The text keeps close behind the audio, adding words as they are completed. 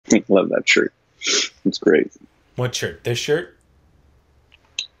I love that shirt. It's great. What shirt? This shirt?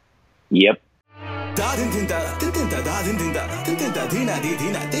 Yep.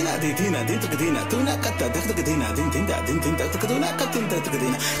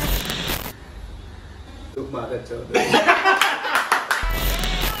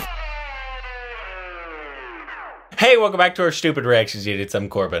 Hey, welcome back to our Stupid Reactions Units. I'm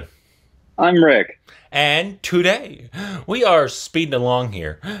Corbin. I'm Rick. And today, we are speeding along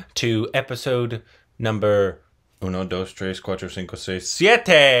here to episode number 1, 2, 3, 4, 5, 6,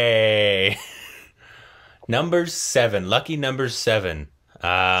 7. Number 7. Lucky number 7.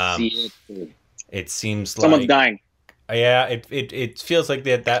 It seems like... Someone's dying. Yeah, it feels like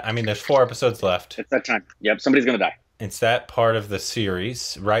that. I mean, there's 4 episodes left. It's that time. Yep, somebody's going to die. It's that part of the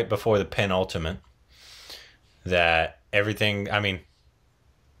series, right before the penultimate, that everything... I mean...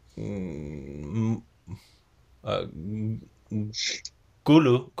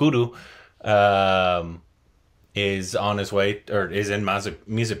 Guru is on his way, or is in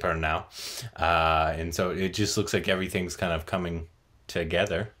Mirzapur now, and so it just looks like everything's kind of coming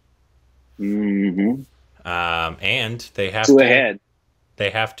together. Mm-hmm. And they have they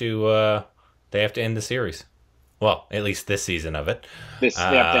have to end the series. Well, at least this season of it. This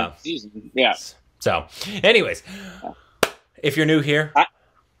season, yeah. So, anyways, if you're new here,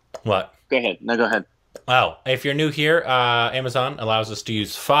 what? Go ahead. No, go ahead. Oh, if you're new here, Amazon allows us to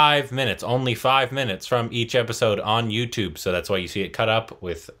use 5 minutes, only 5 minutes from each episode on YouTube. So that's why you see it cut up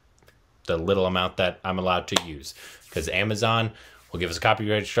with the little amount that I'm allowed to use. Because Amazon will give us a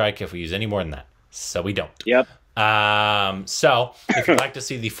copyright strike if we use any more than that. So we don't. Yep. So if you'd like to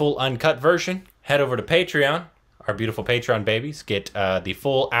see the full uncut version, head over to Patreon. Our beautiful Patreon babies get the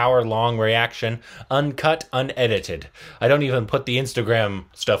full hour-long reaction, uncut, unedited. I don't even put the Instagram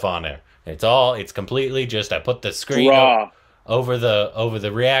stuff on there. It's completely just I put the screen over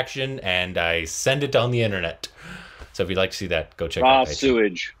the reaction and I send it on the internet. So if you'd like to see that, go check out Patreon.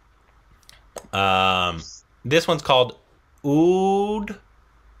 Sewage. This one's called OOD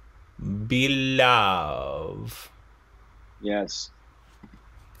BILAAV. Yes.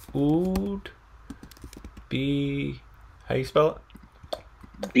 OOD how do you spell it?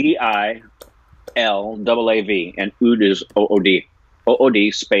 BILAAV, and OOD is OOD.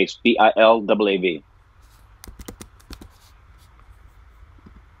 OOD space BILAAV.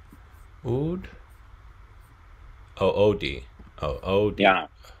 OOD? OOD. OOD. Yeah.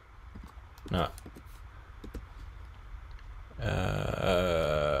 No.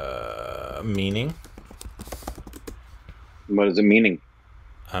 Meaning? What is the meaning?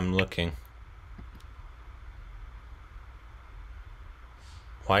 I'm looking.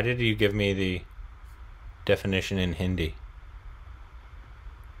 Why did you give me the definition in Hindi?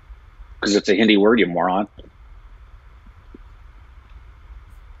 Because it's a Hindi word, you moron.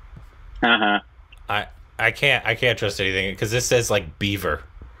 I can't trust anything because this says like beaver.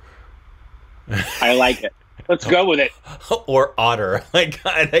 I like it. Let's go with it. Or otter. Like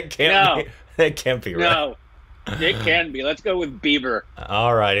that can't be right. No, it can be. Let's go with beaver.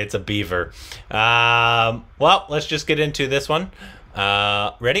 All right, it's a beaver. Well, let's just get into this one.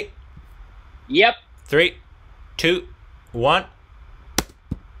 Ready? Yep. 3, 2, 1.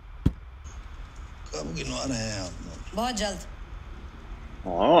 बहुत जल्द।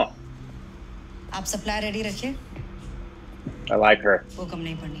 Oh. आप supply ready रखिए। I like her. वो कम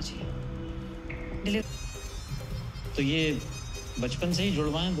नहीं पड़नी चाहिए। तो ये बचपन से ही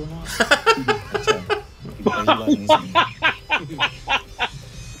जुड़वाएं दोनों।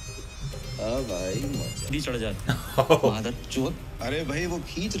 भाई चढ़ जाते हैं। चुप। अरे भाई वो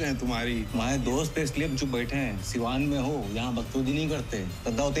खींच रहे हैं तुम्हारी। हमारे दोस्त है इसलिए चुप बैठे हैं। सिवान में हो यहाँ बकचोदी नहीं करते।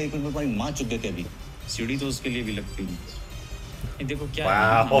 तद्दा होते 1 मिनट में तुम्हारी माँ चुप देते अभी। सीढ़ी तो उसके लिए भी लगती है। देखो क्या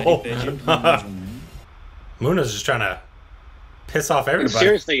है। Muna's just trying to piss off everybody.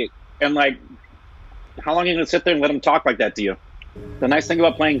 Seriously, and like, how long are you going to sit there and let him talk like that to you? The nice thing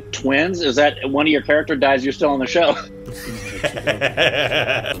about playing twins is that one of your character dies, you're still on the show.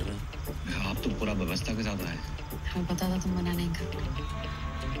 आप तो पूरा व्यवस्था के साथ आए। हमें पता था तुम मना नहीं करते।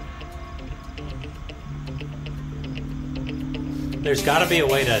 There's got to be a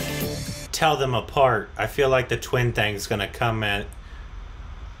way to tell them apart. I feel like the twin thing's going to come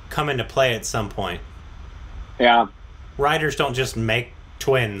into play at some point. Yeah. Writers don't just make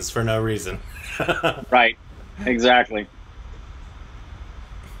twins for no reason. Right. Exactly.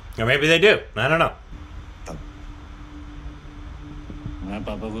 Or maybe they do. I don't know. मैं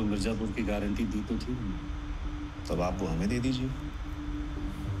पापा को मिर्जापुर की guarantee दी तो थी। तब आप वो हमें दे दीजिए।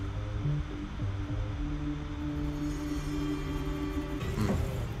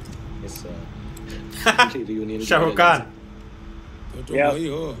 Shahrukh Khan. Yeah. I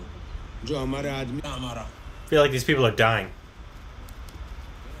feel like these people are dying.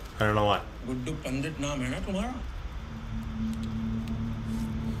 I don't know why. Guddu Pandit नाम है ना तुम्हारा?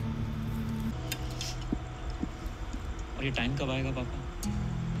 और ये टाइम कब आएगा पापा?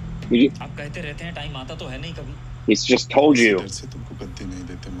 आप कहते रहते हैं टाइम आता तो है नहीं कभी. He's just told you. डर से तुमको गद्दी नहीं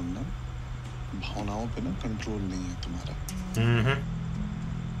देते मुन्ना. भावनाओं पे ना कंट्रोल नहीं है तुम्हारा.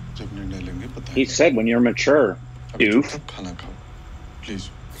 जब निर्णय लेंगे पता है. He said when you're mature, doof. खाना खाओ, please.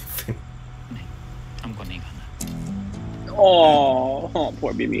 नहीं, हमको नहीं खाना. Oh,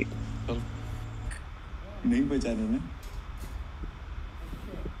 poor baby. नहीं बचाने में.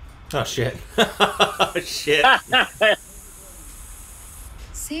 Oh shit. Shit.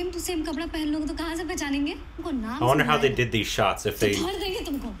 Same to same कपड़ा पहन लोगे तो कहाँ से पहचानेंगे? उनको नाम. I wonder how they did these shots. If they, मार देंगे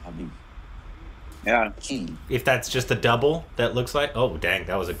तुमको. Yeah. if that's just a double that looks like. Oh dang,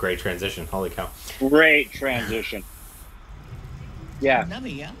 that was a great transition. Holy cow. Great transition. Yeah. ना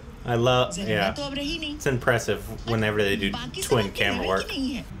भैया. I love. Yeah. तो अब रही नहीं. It's impressive whenever they do twin camera work.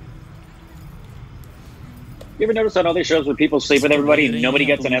 You ever notice on all these shows where people sleep with everybody and nobody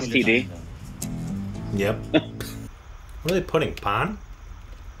gets an STD? Yep. What are they putting? Pan?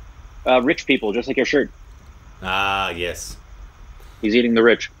 Rich people, just like your shirt. Ah, yes. He's eating the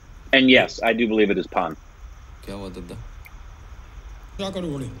rich. And yes, I do believe it is pan. क्या हुआ दद्दा? क्या करूँ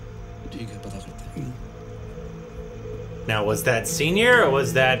बोले? ठीक है पता करते हैं. Now, was that senior or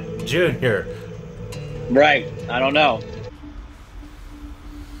was that junior? Right. I don't know.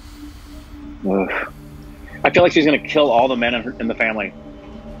 Ugh. I feel like she's going to kill all the men in the family.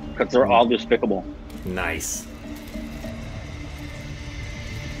 Because they're all despicable. Nice.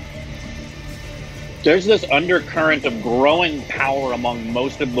 There's this undercurrent of growing power among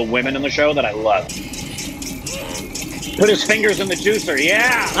most of the women in the show that I love. Put his fingers in the juicer,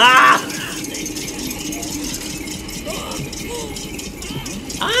 yeah! Ah!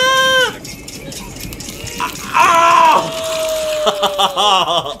 Ah! Ah!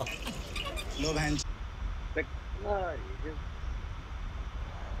 लो बहन.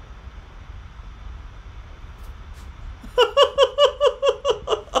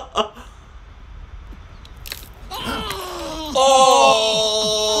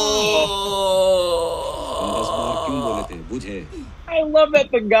 I love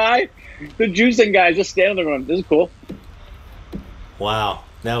that the juicing guy is just standing there going, this is cool. Wow,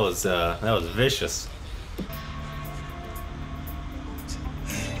 that was vicious.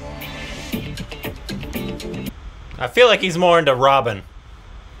 I feel like he's more into Robin.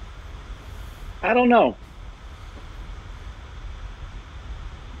 I don't know.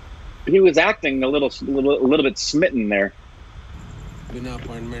 He was acting a little bit smitten there. बिना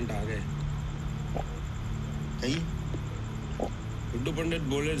appointment आ गए. गुड्डू पंडित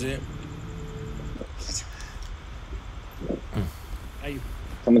बोले थे.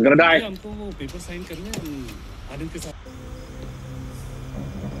 Someone's gonna die. हमको वो paper sign करने आनंद के साथ.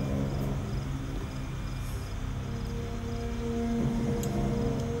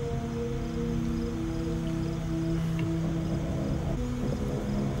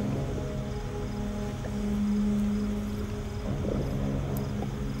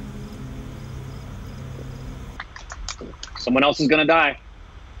 Someone else is gonna die.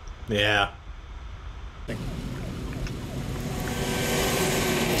 Yeah.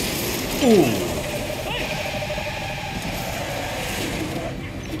 Ooh.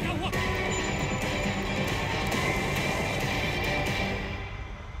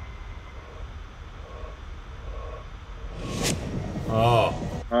 Oh.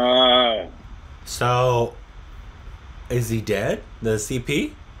 So, is he dead? The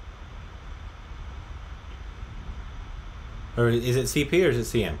CP? Or is it CP or is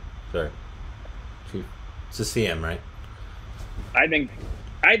it CM? Sorry. It's a CM, right? I think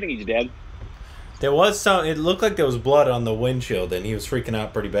he's dead. There was some. It looked like there was blood on the windshield, and he was freaking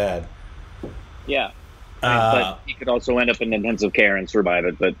out pretty bad. Yeah. But he could also end up in intensive care and survive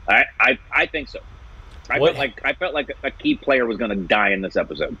it. But I think so. I felt like a key player was going to die in this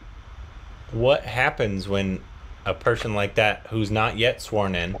episode. What happens when a person like that, who's not yet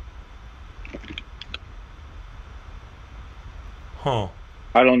sworn in? Huh.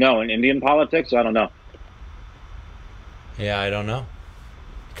 I don't know. In Indian politics, I don't know. Yeah, I don't know.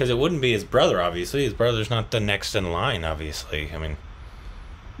 Because it wouldn't be his brother, obviously. His brother's not the next in line, obviously. I mean...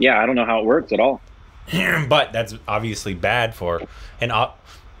 Yeah, I don't know how it works at all. But that's obviously bad for... And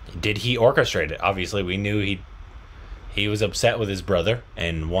did he orchestrate it? Obviously, we knew he was upset with his brother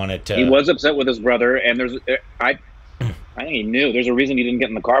and wanted to... He was upset with his brother, and there's... I think he knew. There's a reason he didn't get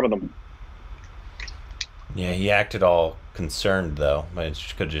in the car with him. Yeah, he acted all concerned, though. But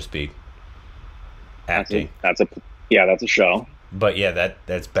it could just be acting. That's a show. But yeah,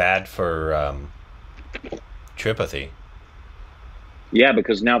 that's bad for Tripathi. Yeah,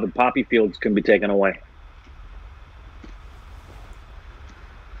 because now the poppy fields can be taken away.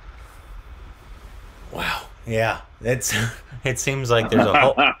 Wow. Yeah, it seems like there's a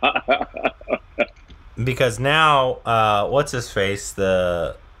whole because now what's his face,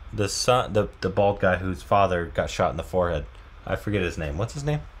 the son, the bald guy whose father got shot in the forehead. I forget his name. What's his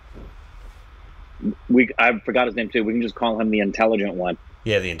name? I forgot his name too. We can just call him the intelligent one.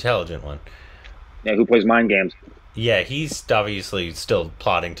 Yeah, the intelligent one. Yeah, who plays mind games. Yeah, he's obviously still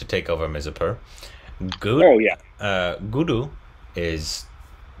plotting to take over Mirzapur. Guru is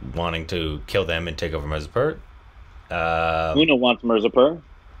wanting to kill them and take over Mirzapur. Muna wants Mirzapur.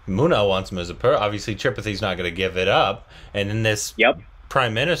 Muna wants Mirzapur. Obviously, Tripathi's not going to give it up. And then this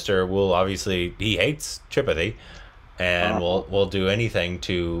prime minister will obviously, he hates Tripathi, and will do anything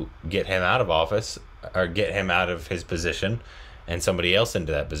to get him out of office or get him out of his position and somebody else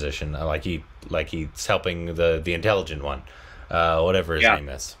into that position. Like he's helping the intelligent one, whatever his name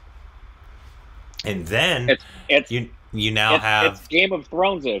is. And then you now have it's Game of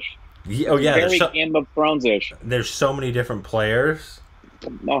Thrones-ish. Oh yeah, very Game of Thrones-ish. There's so many different players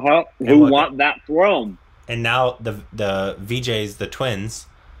who want that throne. And now the VJs, the twins.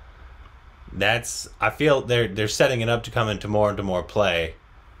 I feel they're setting it up to come into more play.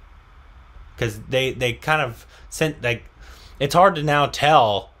 Because they kind of sent, like, it's hard to now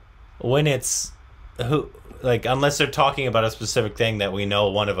tell when it's who, like, unless they're talking about a specific thing that we know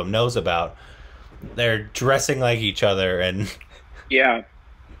one of them knows about. They're dressing like each other, and yeah,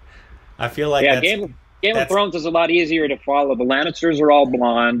 I feel like Game of Thrones is a lot easier to follow. The Lannisters are all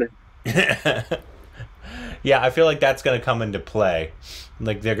blonde. Yeah, I feel like that's going to come into play.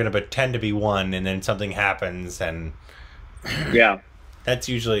 Like, they're going to pretend to be one, and then something happens, and yeah, that's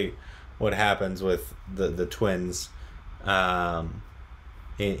usually what happens with the twins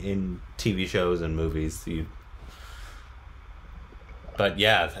in TV shows and movies. But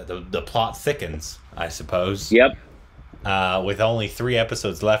yeah, the plot thickens, I suppose. Yep. With only 3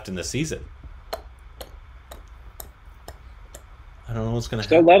 episodes left in the season. I don't know what's going to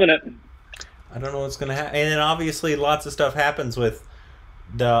happen. Still loving it. I don't know what's going to happen. And then obviously lots of stuff happens with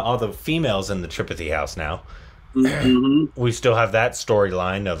all the females in the Tripathi house now. Mm-hmm. We still have that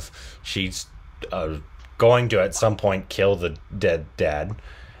storyline of she's going to at some point kill the dead dad.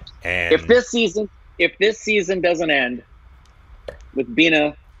 And if this season doesn't end with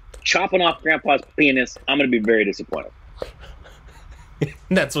Bina chopping off Grandpa's penis, I'm going to be very disappointed.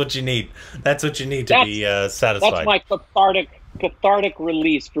 That's what you need. That's what you need to be satisfied. That's my cathartic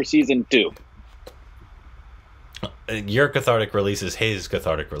release for season 2. Your cathartic release is his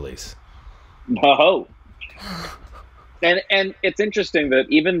cathartic release. Oh. And it's interesting that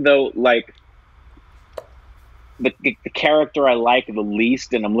even though, like, the character I like the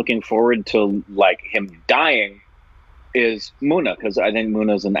least and I'm looking forward to, like, him dying is Muna, because I think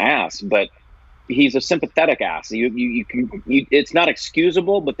Muna's an ass, but he's a sympathetic ass. It's not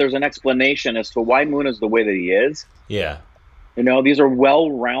excusable, but there's an explanation as to why Muna's the way that he is. Yeah. You know, these are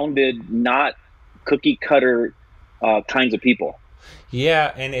well-rounded, not cookie-cutter kinds of people.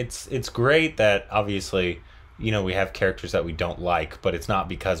 Yeah, and it's great that, obviously, you know, we have characters that we don't like, but it's not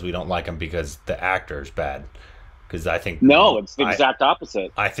because we don't like them because the actor's bad. Because I think... No, it's the exact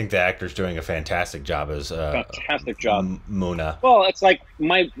opposite. I think the actor's doing a fantastic job as... fantastic job. Muna. Well, it's like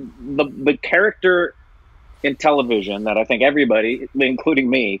the character in television that I think everybody, including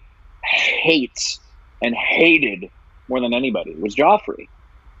me, hates and hated more than anybody was Joffrey.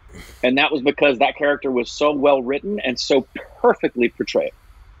 And that was because that character was so well written and so perfectly portrayed.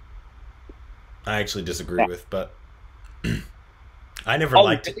 I actually disagree with, but I never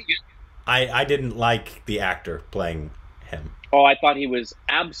liked it. I didn't like the actor playing him. Oh, I thought he was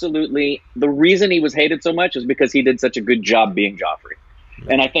absolutely... The reason he was hated so much is because he did such a good job being Joffrey.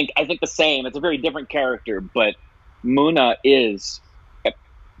 Yeah. And I think the same. It's a very different character, but Muna is...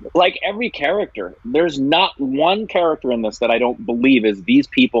 Like every character, there's not one character in this that I don't believe is these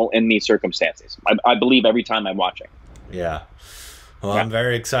people in these circumstances. I believe every time I'm watching. Yeah. Well, I'm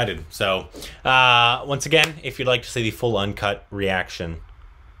very excited. So, once again, if you'd like to see the full uncut reaction,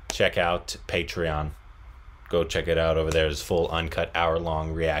 check out Patreon. Go check it out over there. There's full uncut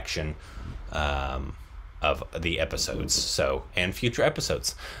hour-long reaction of the episodes. So, and future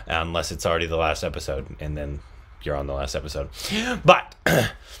episodes, unless it's already the last episode, and then you're on the last episode. But on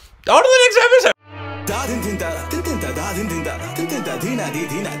to the next episode.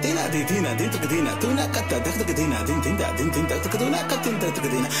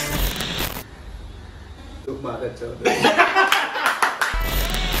 Look,